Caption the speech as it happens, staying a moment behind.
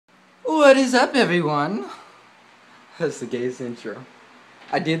What is up, everyone? That's the gayest intro.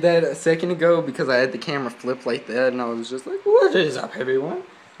 I did that a second ago because I had the camera flipped like that, and I was just like, what is up, everyone?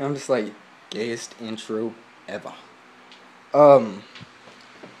 And I'm just like, gayest intro ever.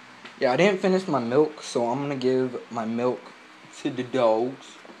 Yeah, I didn't finish my milk, so I'm gonna give my milk to the dogs.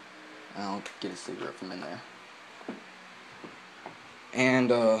 I'll get a cigarette from in there.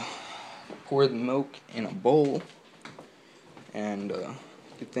 And, pour the milk in a bowl, and,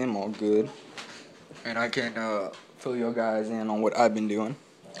 get them all good. And I can, fill you guys in on what I've been doing.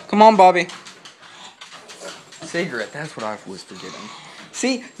 Come on, Bobby. Cigarette, that's what I was forgetting.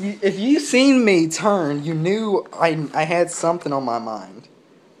 See, if you seen me turn, you knew I had something on my mind.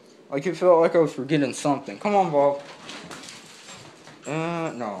 Like, it felt like I was forgetting something. Come on, Bob.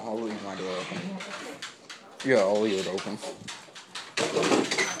 No, I'll leave my door open. Yeah, I'll leave it open.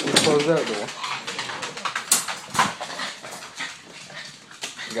 Let's close that door.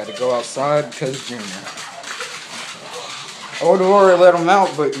 You gotta go outside because Junior. I would have already let him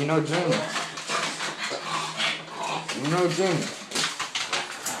out, but you know Junior. You know Junior.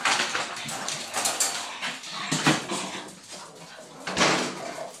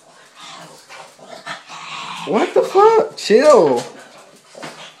 What the fuck? Chill.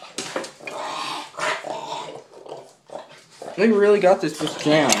 They really got this bitch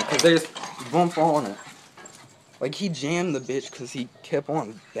jammed because they just bump on it. Like, he jammed the bitch because he kept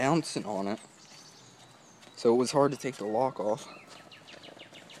on bouncing on it. So it was hard to take the lock off.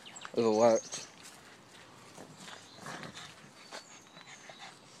 Or the latch.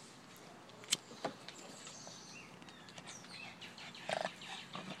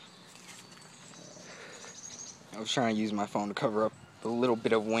 I was trying to use my phone to cover up the little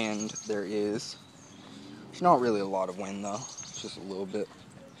bit of wind there is. It's not really a lot of wind though. It's just a little bit.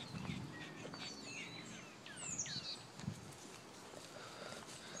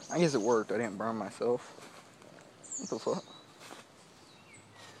 I guess it worked. I didn't burn myself. What the fuck?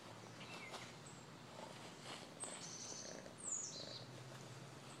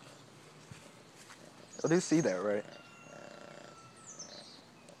 I do see that, right?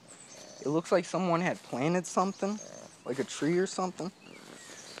 It looks like someone had planted something, like a tree or something.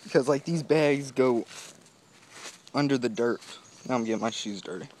 Because, like, these bags go under the dirt. Now I'm getting my shoes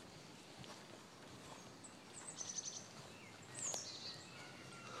dirty.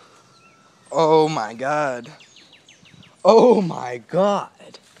 Oh my god. Oh my god.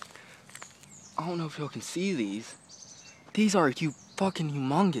 I don't know if y'all can see these. These are fucking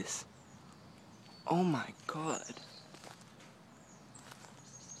humongous. Oh my god.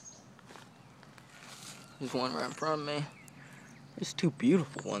 There's one right in front of me. There's two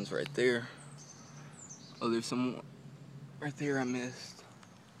beautiful ones right there. Oh, there's some right there I missed.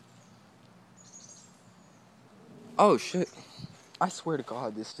 Oh shit. I swear to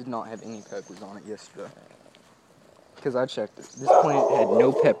God, this did not have any peppers on it yesterday. Because I checked it. This plant had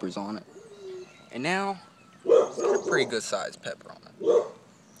no peppers on it. And now, it's got a pretty good sized pepper on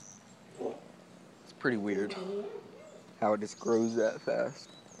it. It's pretty weird how it just grows that fast.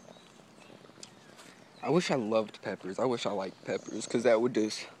 I wish I loved peppers. I wish I liked peppers. Because that would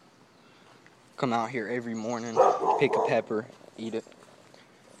just come out here every morning, pick a pepper, eat it.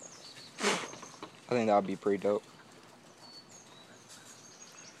 I think that would be pretty dope.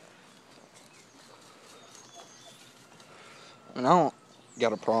 And I don't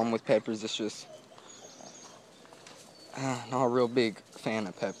got a problem with peppers, it's just not a real big fan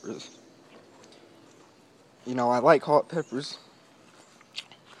of peppers. You know, I like hot peppers,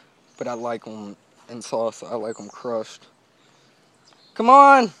 but I like them in salsa. I like them crushed. Come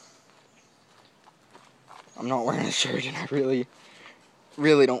on! I'm not wearing a shirt and I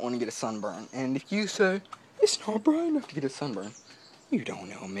really don't want to get a sunburn. And if you say, it's not bright enough to get a sunburn, you don't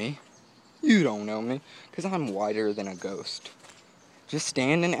know me. You don't know me, because I'm whiter than a ghost. Just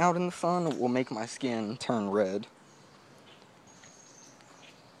standing out in the sun will make my skin turn red.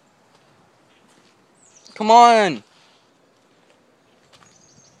 Come on!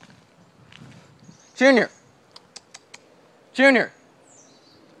 Junior! Junior!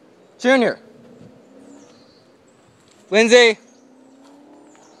 Junior! Lindsay!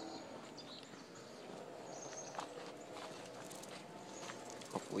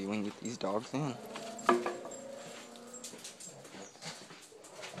 Hopefully we can get these dogs in.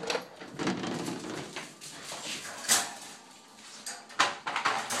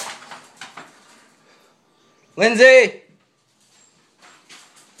 Lindsay!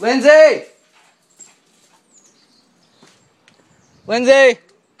 Lindsay! Lindsay! I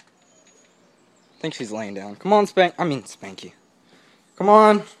think she's laying down. Come on, Spanky. Come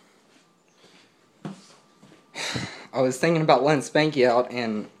on. I was thinking about letting Spanky out,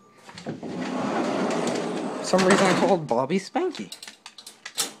 and For some reason I called Bobby Spanky.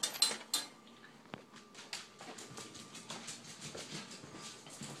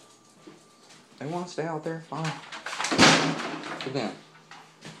 They want to stay out there, fine. For them.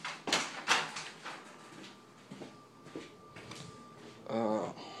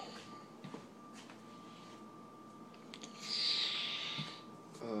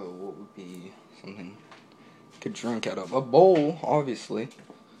 What would be something I could drink out of? A bowl, obviously.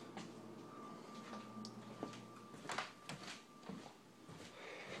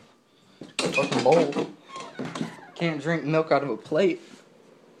 A fucking bowl. Can't drink milk out of a plate.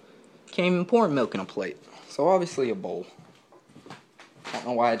 Can't even pour milk in a plate. So obviously a bowl. I don't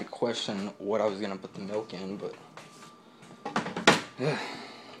know why I had to question what I was gonna put the milk in, but